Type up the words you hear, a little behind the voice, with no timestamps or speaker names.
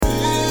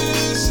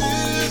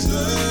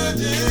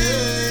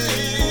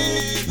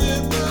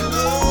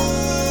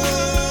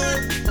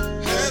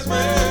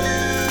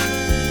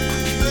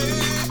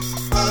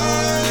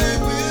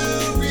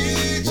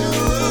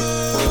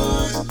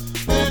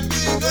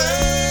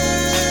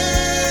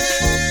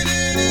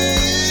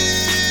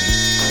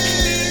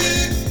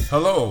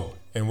Hello,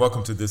 and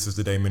welcome to This is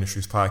the Day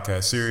Ministries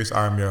podcast series.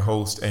 I'm your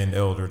host and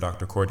elder,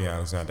 Dr. Courtney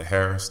Alexander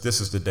Harris. This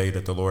is the day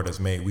that the Lord has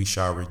made. We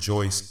shall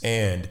rejoice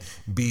and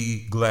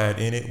be glad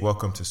in it.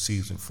 Welcome to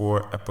season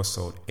 4,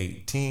 episode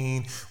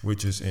 18,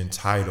 which is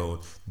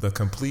entitled The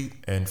Complete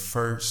and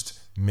First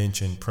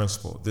Mentioned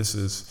Principle. This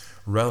is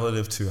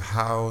relative to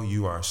how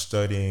you are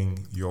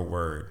studying your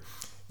word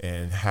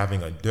and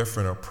having a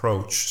different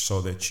approach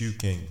so that you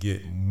can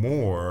get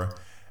more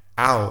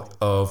out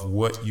of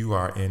what you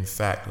are in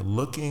fact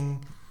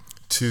looking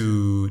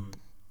to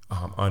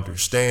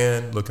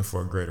understand, looking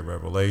for a greater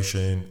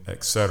revelation,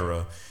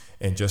 etc.,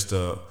 and just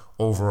a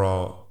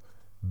overall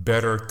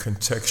better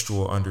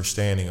contextual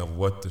understanding of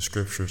what the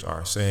scriptures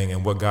are saying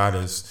and what God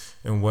is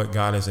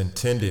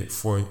intended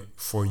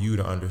for you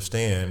to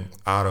understand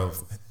out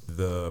of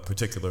the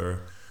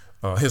particular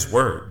His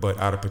word, but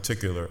out of the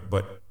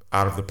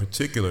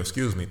particular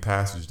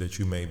passage that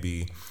you may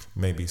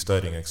be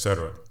studying,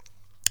 etc.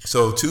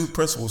 So 2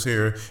 principles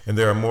here, and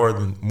there are more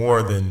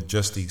than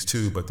just these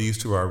 2, but these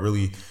 2 are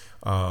really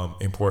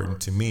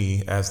important to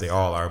me, as they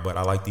all are. But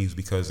I like these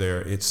because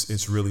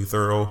it's really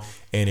thorough,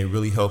 and it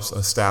really helps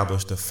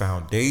establish the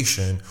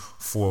foundation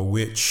for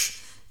which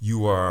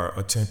you are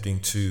attempting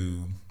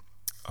to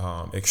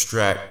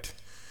extract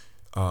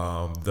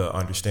the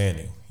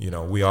understanding. You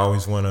know, we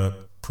always want to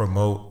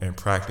promote and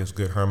practice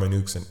good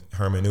hermeneutics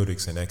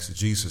and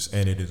exegesis,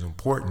 and it is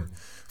important,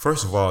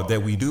 first of all,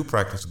 that we do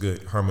practice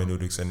good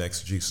hermeneutics and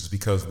exegesis,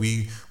 because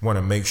we want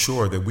to make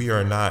sure that we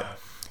are not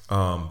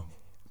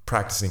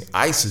practicing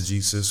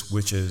eisegesis,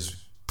 which is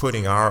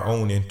putting our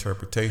own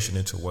interpretation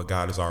into what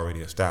God has already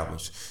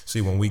established.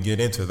 See, when we get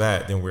into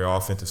that, then we're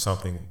off into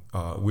something.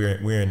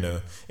 We're in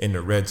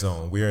the red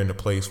zone. We're in the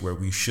place where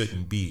we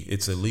shouldn't be.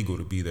 It's illegal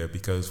to be there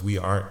because we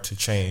aren't to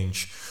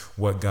change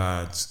what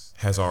God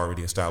has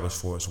already established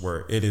for His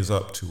word. It is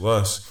up to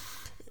us.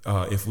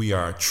 If we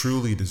are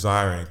truly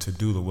desiring to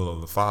do the will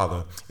of the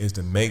Father, is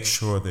to make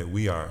sure that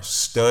we are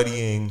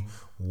studying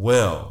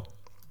well.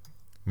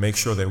 Make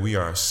sure that we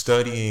are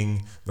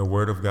studying the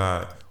Word of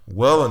God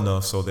well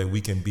enough so that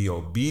we can be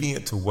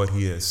obedient to what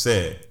He has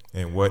said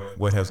and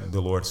what has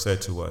the Lord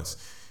said to us.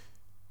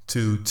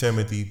 2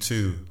 Timothy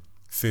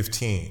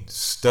 2:15.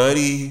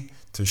 Study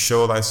to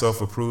show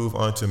thyself approved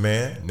unto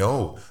man?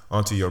 No.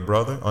 Unto your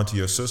brother, unto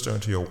your sister,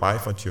 unto your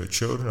wife, unto your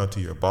children, unto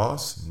your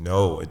boss?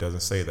 No, it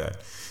doesn't say that.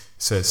 It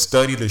says,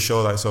 study to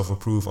show thyself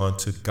approved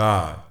unto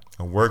God,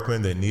 a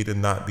workman that needeth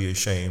not be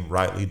ashamed,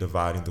 rightly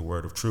dividing the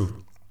word of truth.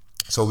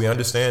 So we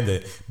understand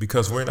that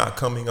because we're not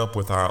coming up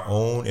with our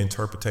own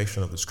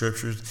interpretation of the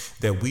scriptures,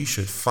 that we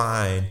should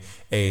find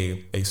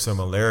a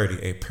similarity,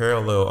 a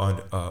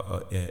parallel,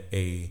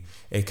 a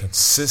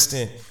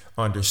consistent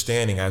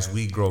understanding as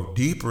we grow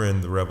deeper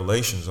in the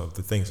revelations of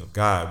the things of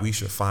God. We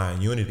should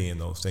find unity in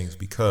those things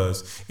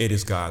because it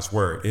is God's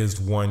word. It is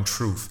one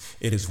truth.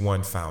 It is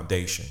one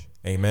foundation.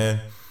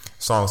 Amen.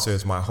 Song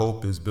says, my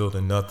hope is built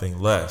in nothing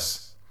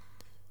less.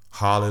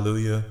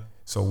 Hallelujah.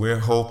 So we're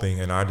hoping,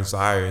 and our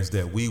desire is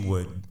that we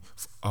would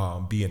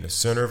be in the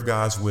center of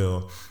God's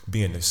will,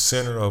 be in the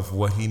center of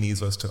what He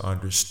needs us to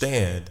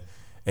understand.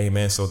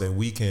 Amen. So that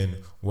we can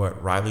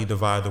rightly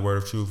divide the word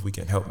of truth. We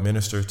can help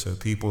minister to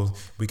people.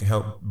 We can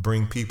help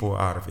bring people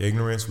out of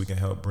ignorance. We can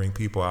help bring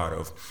people out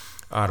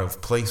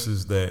of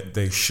places that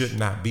they should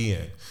not be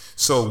in.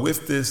 So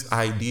with this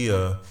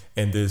idea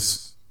and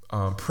this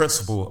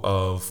principle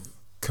of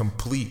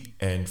complete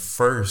and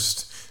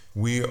first,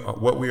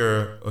 what we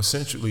are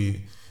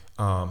essentially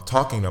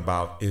talking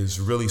about is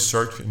really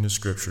searching the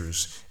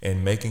scriptures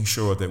and making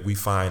sure that we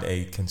find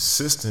a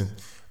consistent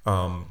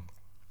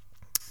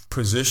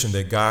position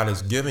that God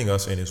is giving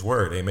us in His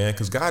word. Amen.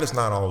 Because God is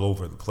not all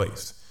over the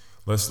place.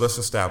 Let's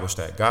establish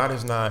that. God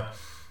is not,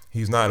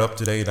 He's not up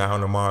today, down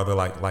tomorrow. They're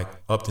like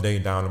up today,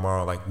 down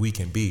tomorrow, like we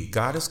can be.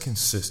 God is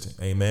consistent.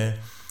 Amen.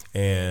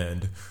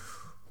 And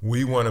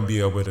we want to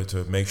be able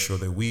to make sure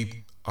that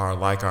we are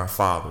like our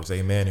fathers.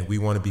 Amen. And we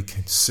want to be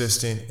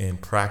consistent in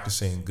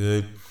practicing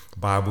good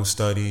Bible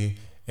study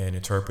and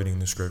interpreting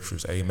the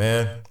scriptures.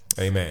 Amen.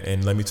 Amen.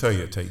 And let me tell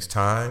you, it takes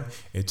time.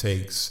 It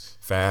takes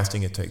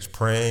fasting. It takes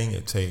praying.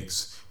 It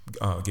takes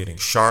getting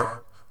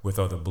sharp with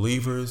other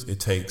believers. It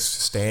takes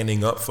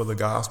standing up for the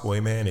gospel.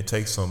 Amen. It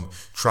takes some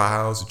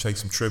trials. It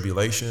takes some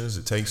tribulations.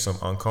 It takes some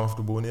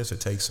uncomfortableness. It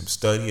takes some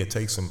study. It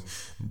takes some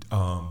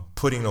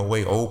putting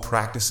away old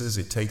practices.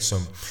 It takes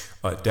some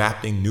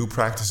adapting new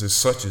practices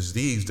such as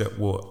these that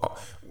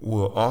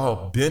will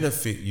all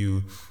benefit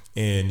you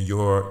in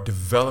your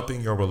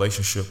developing your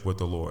relationship with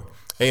the Lord.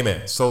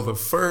 Amen. So the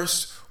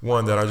first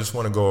one that I just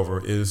want to go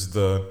over is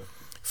the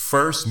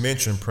first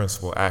mention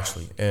principle,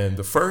 actually. And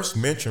the first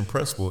mention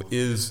principle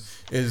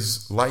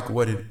is like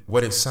what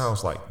it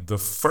sounds like. The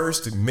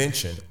first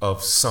mention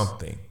of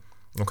something.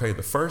 Okay,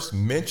 the first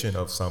mention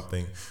of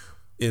something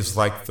is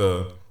like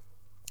the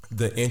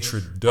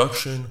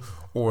introduction,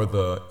 or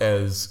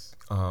as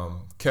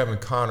Kevin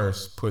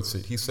Connors puts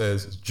it, he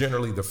says,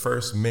 generally the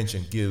first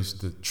mention gives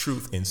the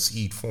truth in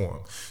seed form.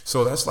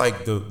 So that's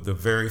like the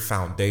very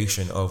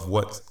foundation of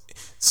what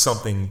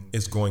something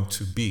is going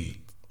to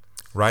be.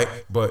 right?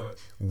 But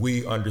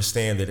we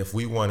understand that if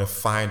we want to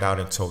find out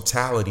in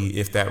totality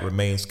if that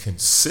remains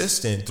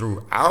consistent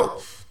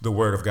throughout the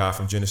Word of God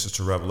from Genesis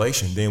to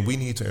Revelation, then we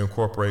need to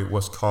incorporate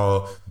what's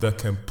called the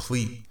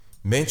complete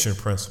mention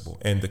principle.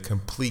 And the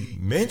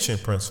complete mention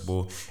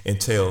principle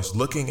entails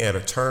looking at a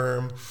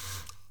term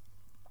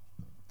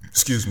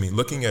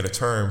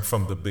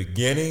from the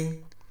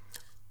beginning,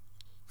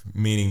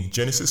 meaning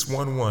Genesis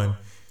 1:1,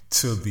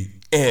 to the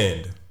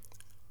end.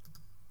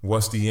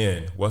 What's the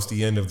end? What's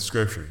the end of the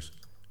scriptures?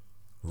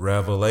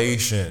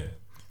 Revelation,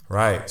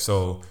 right?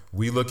 So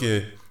we look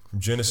at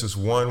Genesis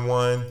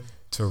 1:1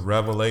 to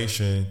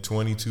Revelation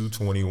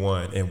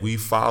 22:21, and we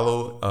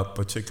follow a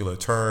particular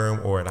term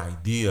or an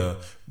idea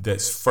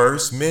that's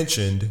first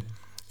mentioned,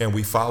 and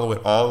we follow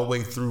it all the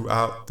way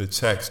throughout the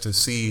text to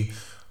see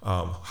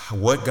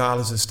what God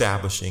is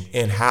establishing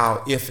and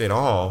how, if at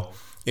all,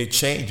 it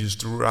changes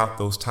throughout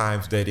those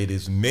times that it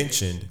is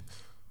mentioned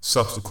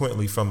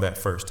subsequently from that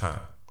first time.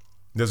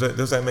 Does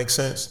that make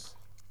sense?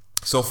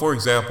 So, for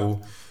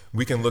example,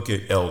 we can look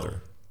at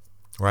elder,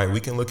 right? We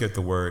can look at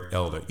the word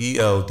elder,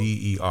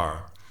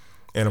 ELDER.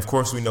 And of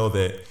course, we know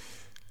that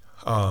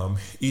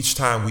each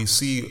time we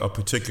see a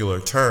particular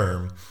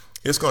term,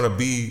 it's going to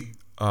be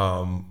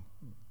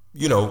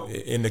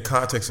in the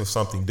context of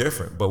something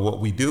different. But what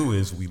we do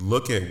is we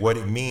look at what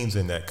it means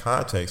in that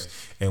context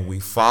and we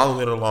follow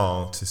it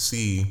along to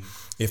see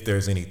if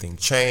there's anything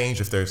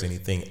changed, if there's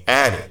anything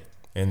added.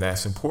 And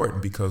that's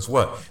important because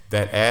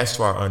that adds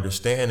to our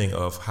understanding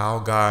of how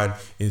God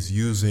is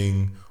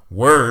using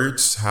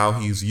words, how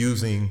he's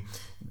using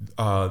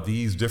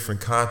these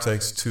different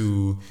contexts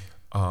to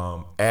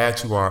add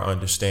to our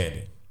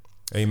understanding.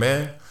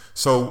 Amen.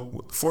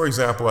 So, for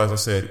example, as I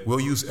said, we'll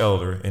use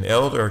elder, and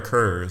elder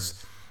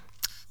occurs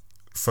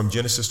from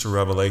Genesis to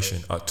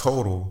Revelation a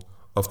total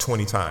of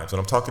 20 times. And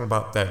I'm talking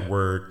about that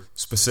word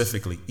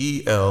specifically,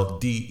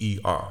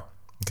 ELDER.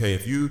 Okay,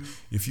 if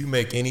you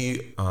make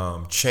any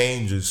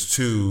changes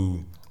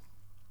to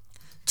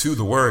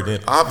the word,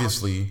 then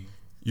obviously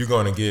you're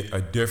going to get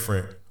a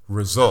different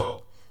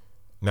result.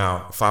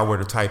 Now, if I were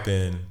to type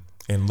in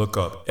and look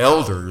up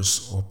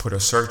elders or put a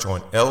search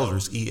on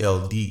elders,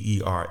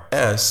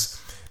 ELDERS,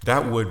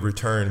 that would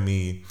return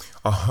me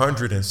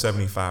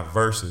 175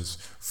 verses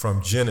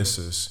from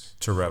Genesis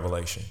to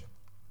Revelation.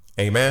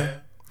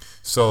 Amen.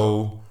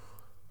 So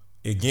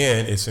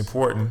again, it's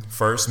important.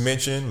 First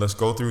mention, let's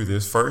go through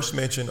this. First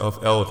mention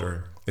of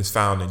elder is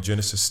found in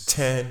Genesis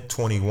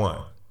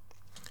 10:21.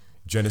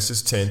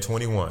 Genesis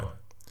 10:21.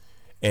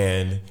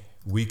 And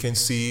we can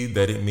see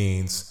that it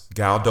means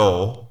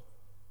Gadol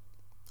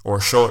or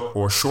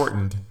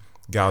shortened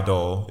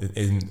Gadol.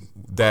 And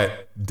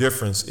that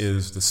difference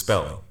is the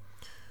spelling.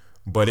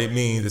 But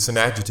it's an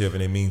adjective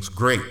and it means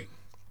great.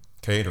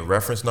 Okay, the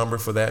reference number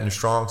for that in the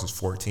Strong's is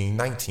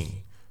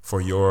 1419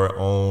 for your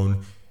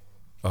own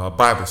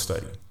Bible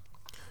study.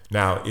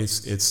 Now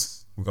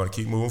we're going to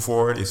keep moving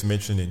forward. It's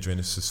mentioned in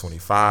Genesis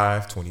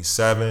 25,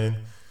 27,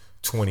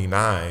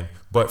 29,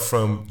 but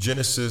from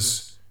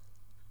Genesis,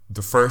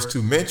 the first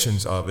two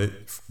mentions of it,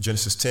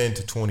 Genesis 10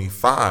 to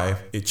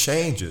 25, it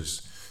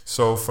changes.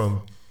 So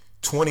from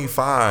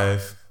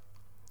 25,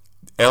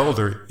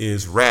 elder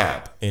is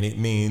Rab, and it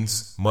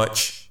means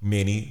much,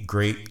 many,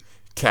 great,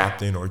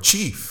 captain, or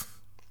chief.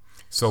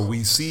 So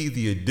we see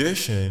the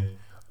addition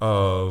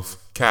of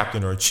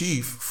captain or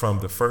chief from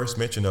the first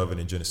mention of it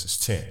in Genesis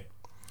 10.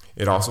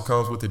 It also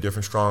comes with a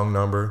different strong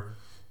number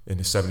in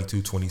the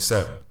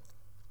 7227.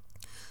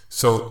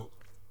 So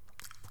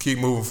keep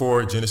moving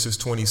forward. Genesis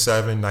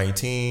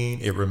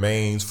 27:19, it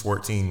remains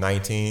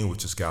 14:19,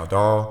 which is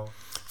Gadol.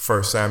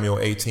 1 Samuel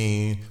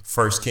 18,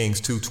 1 Kings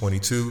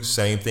 2:22,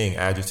 same thing,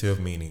 adjective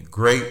meaning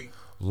great,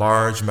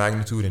 large,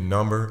 magnitude in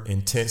number,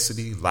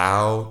 intensity,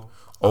 loud,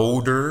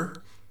 older,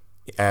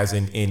 as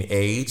in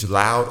age,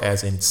 loud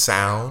as in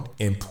sound,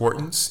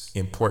 importance,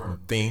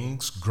 important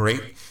things,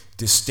 great,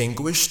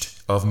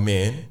 distinguished of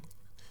men.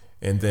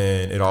 And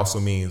then it also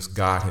means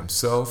God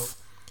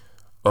himself,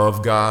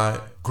 of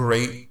God,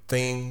 great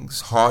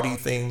things, haughty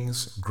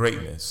things,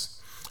 greatness.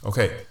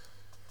 Okay,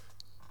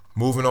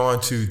 moving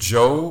on to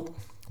Job,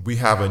 we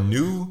have a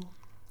new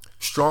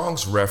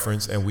Strong's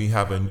reference and we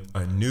have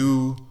a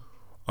new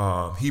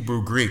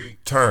Hebrew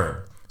Greek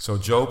term. So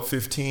Job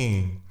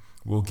 15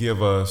 will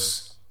give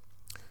us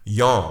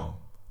Yom,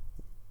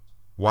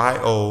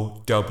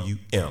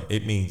 YOWM.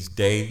 It means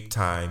day,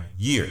 time,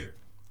 year.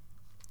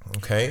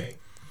 Okay?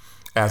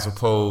 As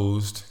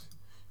opposed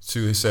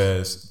to, it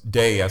says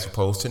day as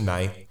opposed to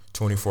night,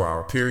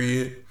 24-hour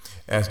period,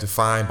 as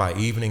defined by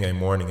evening and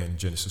morning in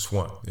Genesis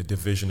 1, the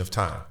division of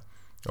time.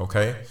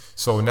 Okay?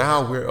 So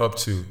now we're up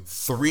to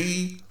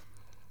three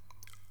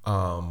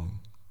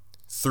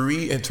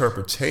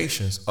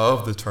interpretations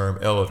of the term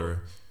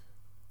elder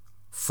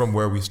from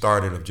where we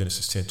started of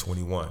Genesis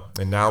 10:21.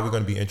 And now we're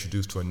going to be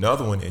introduced to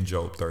another one in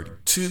Job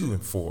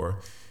 32:4,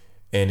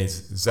 and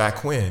it's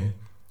Zaquin,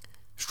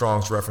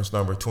 Strong's reference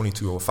number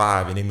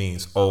 2205, and it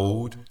means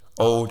old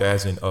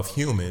as in of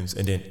humans,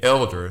 and then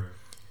elder,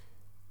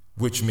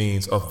 which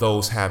means of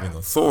those having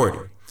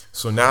authority.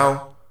 So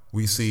now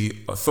we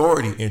see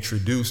authority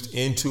introduced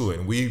into it.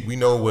 And we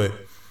know what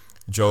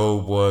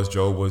Job was.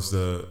 Job was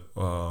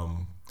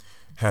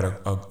had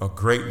a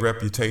great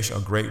reputation, a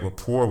great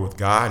rapport with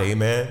God,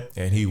 amen.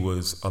 And he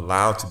was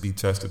allowed to be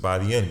tested by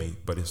the enemy,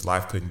 but his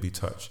life couldn't be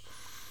touched.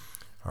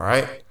 All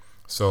right.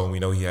 So we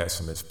know he had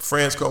some of his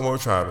friends come over,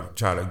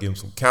 try to give him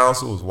some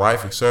counsel, his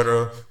wife,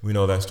 etc. We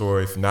know that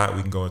story. If not,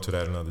 we can go into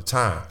that another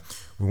time.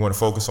 We want to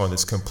focus on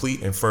this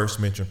complete and first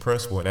mentioned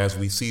principle. And as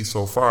we see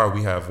so far,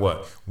 we have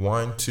what?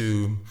 1,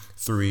 2,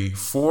 3,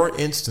 4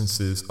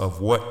 instances of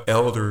what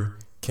elder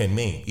can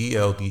mean.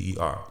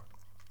 E-L-D-E-R.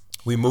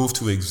 We move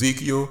to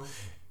Ezekiel,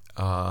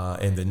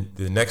 and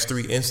the next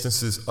 3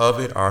 instances of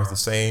it are the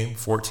same.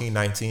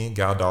 14:19,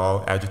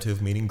 Gadol,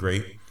 adjective meaning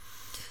great.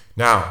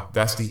 Now,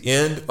 that's the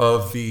end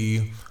of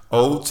the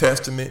Old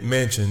Testament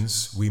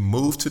mentions. We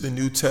move to the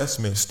New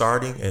Testament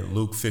starting at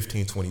Luke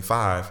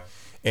 15:25,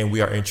 and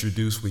we are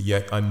introduced with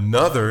yet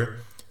another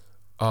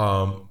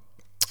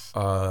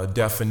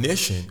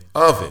definition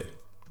of it.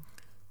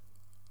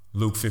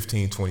 Luke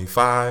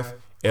 15:25,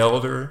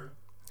 elder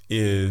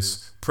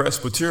is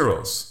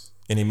presbyteros,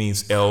 and it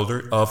means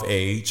elder of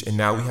age. And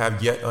now we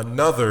have yet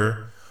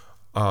another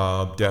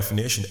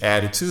definition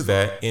added to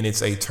that, and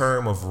it's a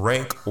term of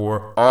rank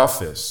or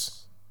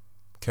office.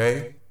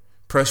 Okay,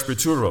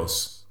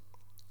 presbyteros,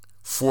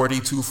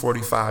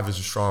 42:45 is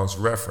a Strong's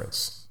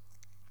reference.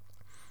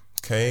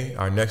 Okay,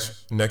 our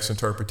next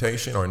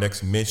interpretation or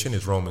next mention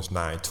is Romans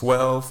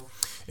 9:12,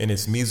 and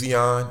it's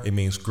mesion. It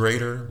means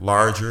greater,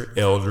 larger,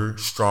 elder,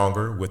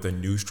 stronger, with a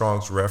new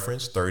Strong's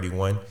reference,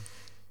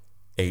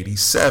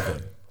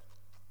 31:87.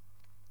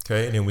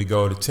 Okay, and then we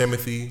go to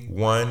Timothy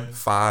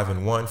 1:5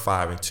 and 1,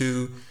 5 and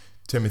 2,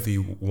 Timothy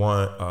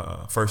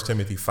 1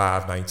 Timothy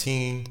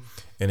 5:19,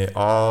 and it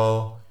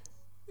all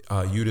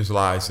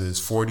utilizes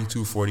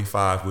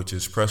 42:45, which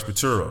is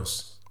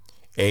presbyteros,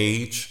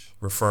 age,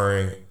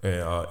 referring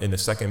in the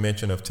second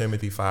mention of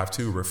Timothy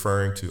 5:2,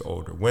 referring to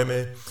older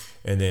women,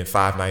 and then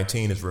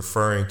 5:19 is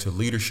referring to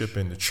leadership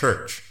in the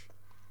church.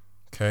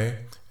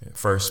 Okay,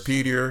 First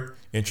Peter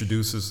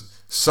introduces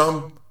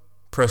some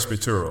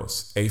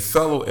presbyteros, a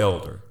fellow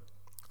elder,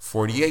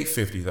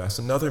 48:50. That's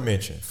another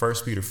mention.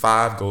 1 Peter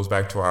 5 goes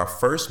back to our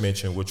first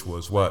mention, which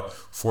was what?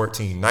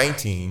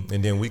 14:19.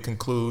 And then we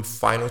conclude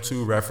final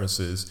 2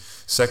 references,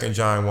 2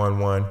 John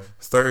 1:1,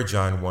 3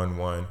 John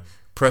 1:1,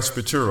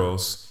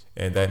 presbyteros,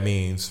 and that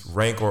means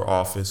rank or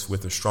office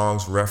with a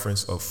Strong's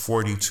reference of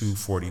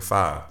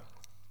 42:45.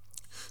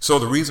 So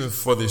the reason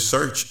for this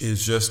search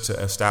is just to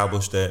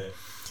establish that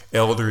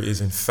elder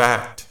is in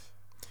fact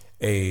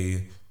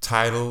a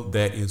title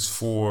that is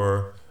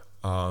for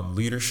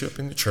leadership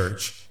in the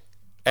church,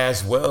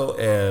 as well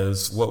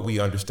as what we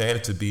understand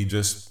it to be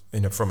just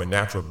from a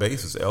natural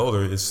basis.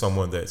 Elder is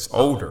someone that's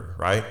older,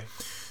 right?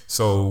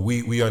 So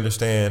we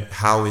understand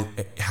how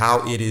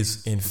it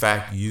is in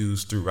fact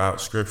used throughout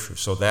Scripture.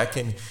 So that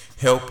can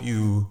help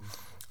you.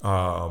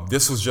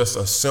 This was just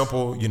a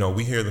simple,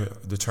 we hear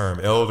the term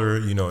elder,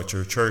 at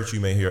your church. You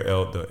may hear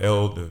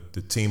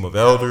the team of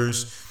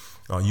elders.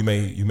 You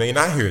may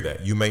not hear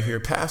that. You may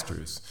hear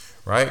pastors,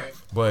 right?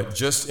 But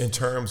just in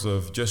terms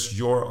of just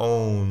your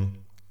own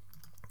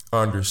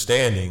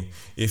understanding,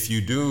 if you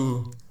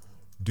do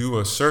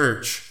a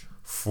search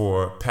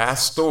for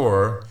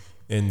pastor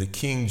in the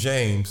King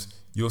James,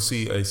 you'll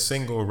see a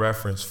single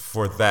reference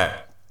for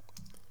that.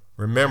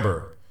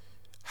 Remember,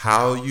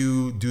 how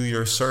you do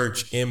your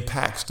search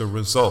impacts the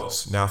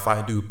results. Now, if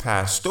I do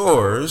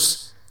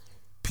pastors,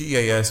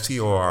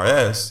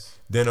 Pastors,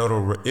 then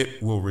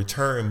it will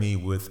return me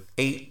with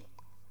 8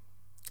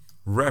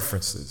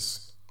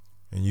 references.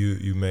 And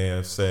you may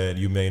have said,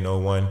 you may know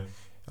one,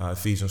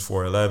 Ephesians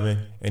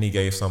 4:11, and he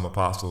gave some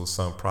apostles,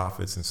 some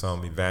prophets, and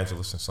some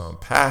evangelists, and some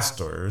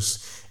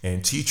pastors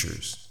and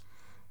teachers.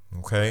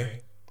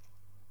 Okay?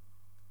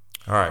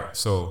 All right,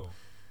 so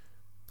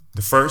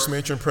the first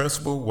mentioned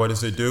principle, what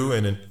does it do?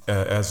 And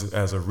as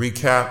a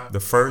recap, the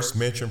first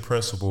mentioned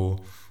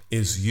principle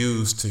is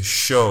used to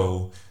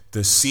show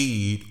the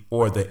seed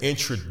or the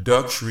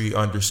introductory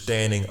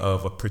understanding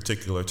of a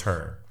particular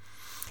term.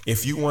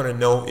 If you want to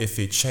know if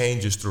it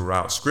changes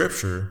throughout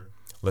Scripture,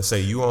 let's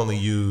say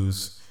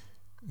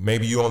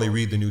maybe you only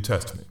read the New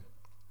Testament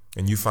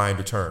and you find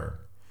a term.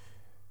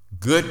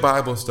 Good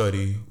Bible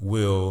study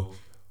will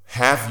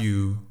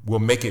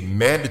make it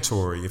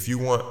mandatory. If you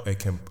want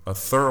a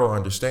thorough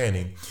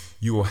understanding,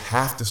 you will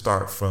have to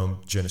start from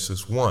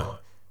Genesis 1.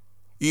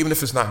 Even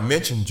if it's not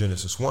mentioned in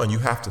Genesis 1, you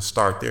have to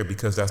start there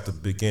because that's the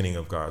beginning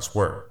of God's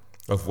word,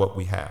 of what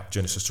we have,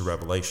 Genesis to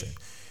Revelation.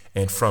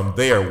 And from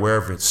there,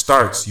 wherever it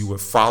starts, you would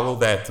follow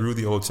that through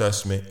the Old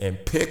Testament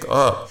and pick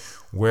up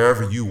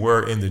wherever you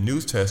were in the New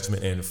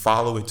Testament and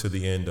follow it to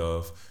the end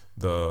of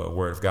the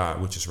Word of God,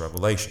 which is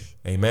Revelation.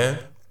 Amen?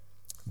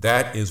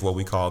 That is what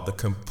we call the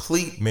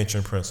complete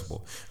mention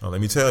principle. Now,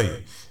 let me tell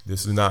you,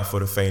 this is not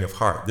for the faint of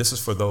heart. This is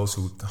for those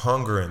who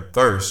hunger and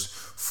thirst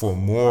for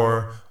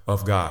more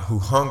of God, who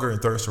hunger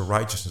and thirst for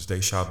righteousness, they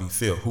shall be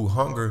filled, who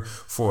hunger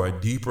for a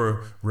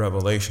deeper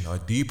revelation, a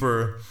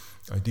deeper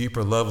a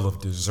deeper level of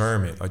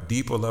discernment, a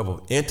deeper level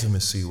of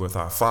intimacy with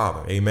our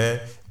Father. Amen.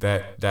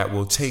 That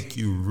will take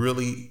you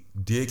really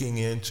digging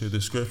into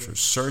the scriptures,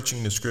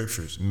 searching the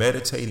scriptures,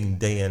 meditating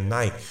day and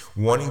night,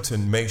 wanting to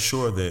make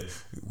sure that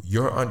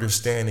your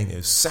understanding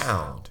is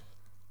sound.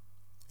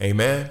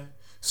 Amen.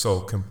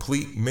 So the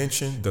complete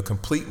mention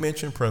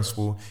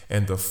principle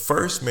and the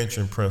first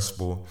mention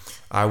principle,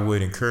 I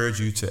would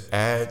encourage you to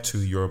add to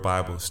your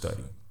Bible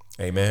study.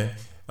 Amen.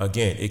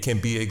 Again, it can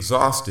be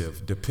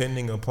exhaustive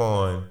depending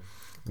upon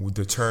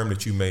the term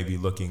that you may be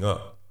looking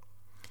up.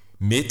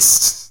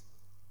 Midst,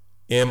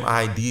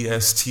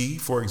 M-I-D-S-T,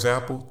 for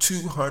example,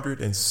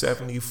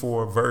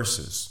 274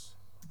 verses.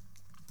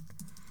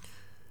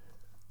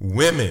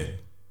 Women,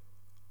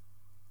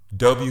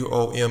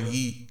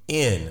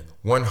 W-O-M-E-N,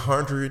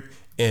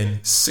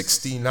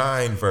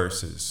 169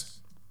 verses.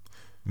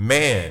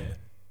 Man,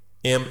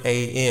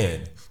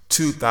 M-A-N,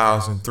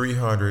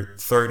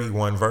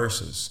 2,331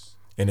 verses.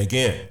 And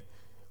again,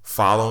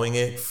 following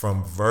it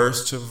from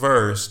verse to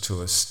verse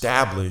to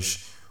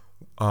establish,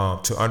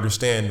 to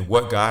understand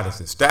what God has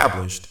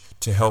established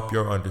to help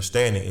your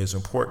understanding is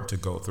important to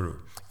go through.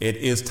 It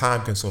is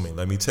time consuming.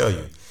 Let me tell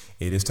you,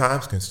 it is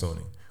time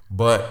consuming,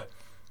 but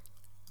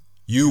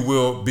you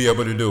will be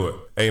able to do it.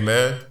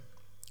 Amen.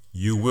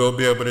 You will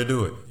be able to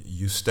do it.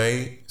 You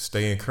stay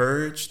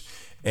encouraged,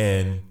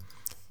 and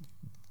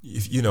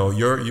if, you know,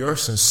 your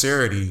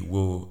sincerity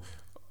will,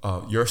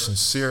 your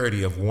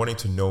sincerity of wanting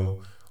to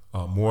know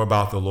more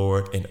about the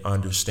Lord and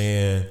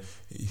understand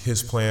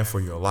His plan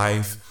for your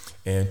life,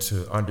 and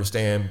to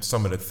understand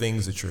some of the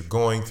things that you're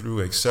going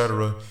through,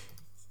 etc.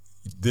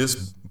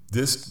 This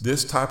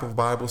type of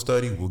Bible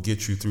study will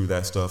get you through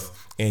that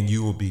stuff, and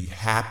you will be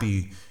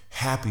happy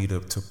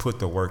to put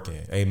the work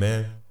in.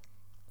 Amen.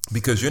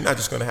 Because you're not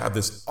just going to have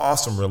this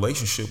awesome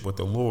relationship with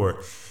the Lord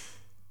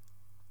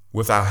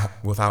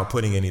without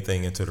putting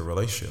anything into the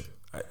relationship.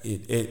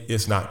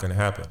 It's not going to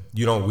happen.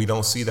 We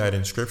don't see that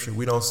in scripture.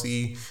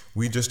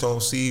 We just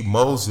don't see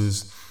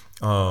Moses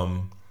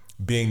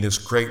being this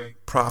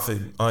great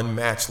prophet,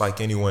 unmatched like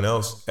anyone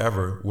else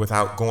ever,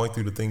 without going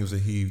through the things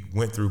that he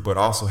went through, but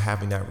also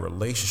having that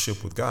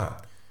relationship with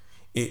God.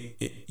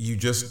 You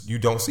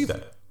don't see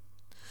that.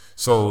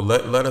 So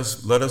let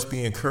us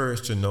be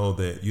encouraged to know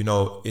that,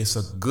 it's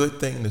a good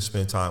thing to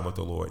spend time with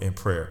the Lord in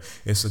prayer.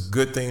 It's a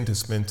good thing to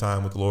spend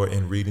time with the Lord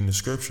in reading the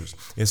scriptures.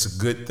 It's a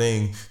good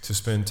thing to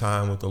spend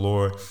time with the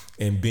Lord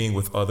in being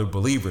with other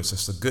believers.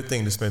 It's a good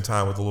thing to spend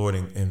time with the Lord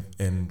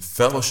and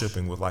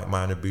fellowshipping with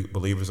like-minded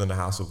believers in the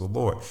house of the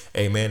Lord.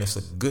 Amen. It's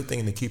a good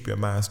thing to keep your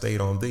mind stayed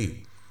on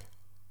thee.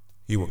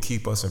 He will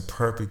keep us in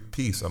perfect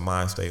peace, a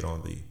mind stayed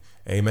on thee.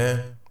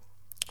 Amen.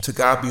 To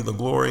God be the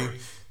glory.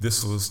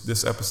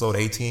 This episode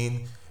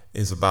 18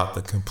 is about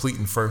the complete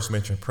and first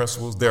mentioned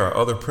principles. There are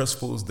other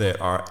principles that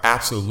are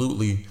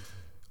absolutely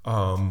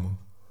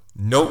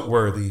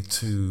noteworthy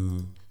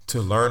to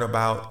learn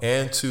about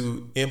and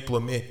to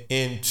implement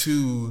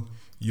into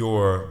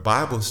your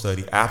Bible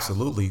study.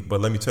 Absolutely.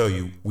 But let me tell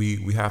you,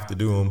 we have to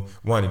do them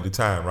one at a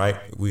time, right?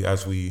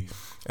 As we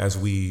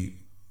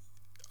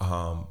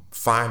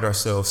find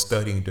ourselves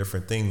studying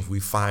different things, we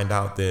find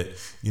out that,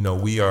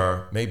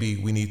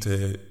 we need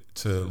to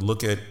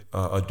look at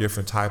a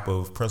different type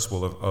of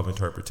principle of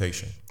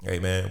interpretation.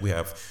 Amen. We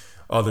have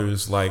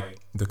others like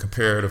the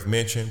comparative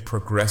mention,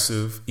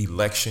 progressive,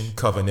 election,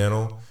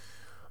 covenantal,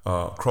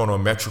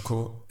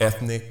 chronometrical,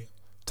 ethnic,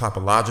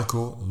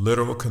 topological,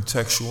 literal,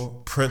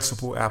 contextual,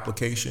 principle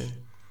application.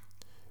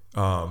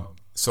 There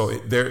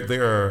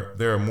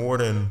are more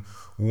than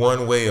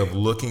one way of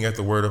looking at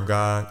the Word of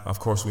God. Of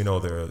course, we know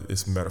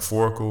it's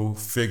metaphorical,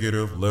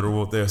 figurative,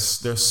 literal.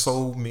 There's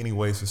so many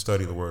ways to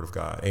study the Word of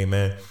God.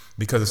 Amen.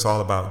 Because it's all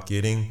about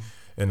getting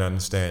and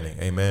understanding.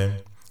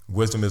 Amen.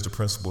 Wisdom is the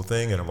principal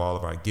thing, and of all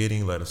of our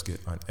getting, let us get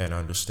an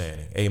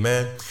understanding.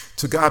 Amen.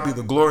 To God be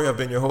the glory. I've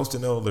been your host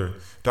and elder,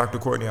 Dr.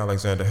 Courtney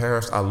Alexander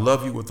Harris. I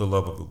love you with the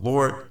love of the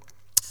Lord.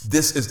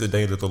 This is the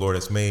day that the Lord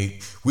has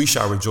made. We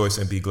shall rejoice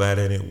and be glad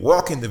in it.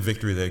 Walk in the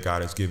victory that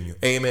God has given you.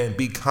 Amen.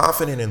 Be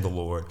confident in the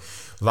Lord.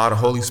 Allow the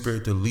Holy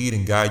Spirit to lead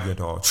and guide you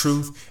into all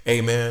truth.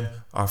 Amen.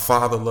 Our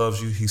Father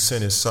loves you. He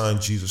sent His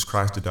Son, Jesus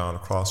Christ, to die on the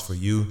cross for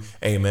you.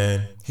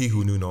 Amen. He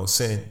who knew no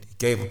sin, He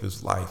gave up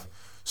His life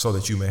so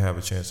that you may have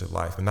a chance at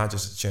life. And not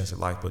just a chance at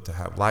life, but to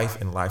have life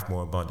and life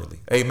more abundantly.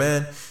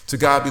 Amen. To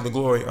God be the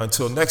glory.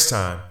 Until next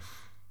time,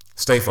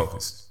 stay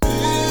focused.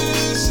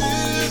 This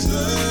is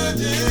the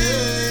day.